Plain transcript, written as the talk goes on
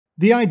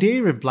The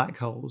idea of black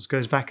holes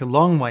goes back a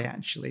long way,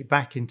 actually,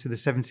 back into the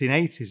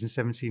 1780s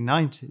and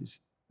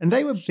 1790s. And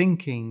they were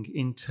thinking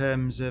in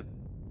terms of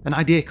an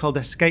idea called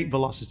escape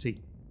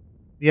velocity.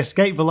 The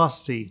escape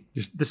velocity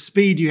is the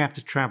speed you have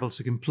to travel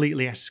to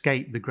completely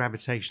escape the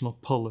gravitational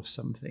pull of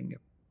something.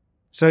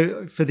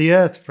 So for the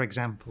Earth, for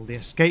example, the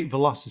escape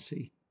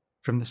velocity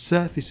from the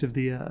surface of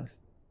the Earth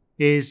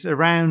is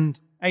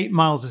around 8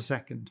 miles a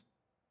second.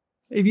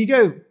 If you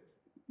go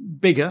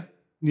bigger,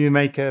 you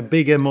make a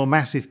bigger, more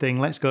massive thing,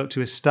 let's go up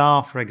to a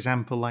star, for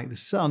example, like the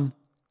Sun,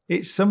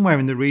 it's somewhere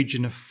in the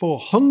region of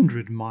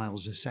 400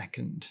 miles a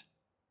second.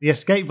 The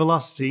escape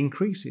velocity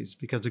increases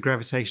because the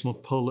gravitational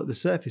pull at the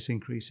surface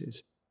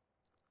increases.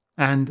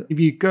 And if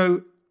you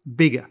go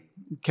bigger,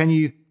 can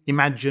you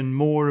imagine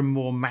more and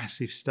more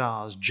massive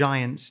stars,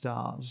 giant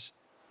stars,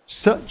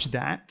 such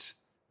that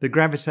the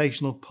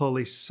gravitational pull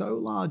is so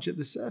large at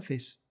the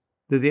surface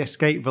that the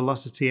escape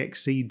velocity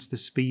exceeds the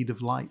speed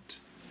of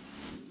light?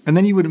 And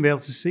then you wouldn't be able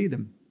to see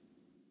them.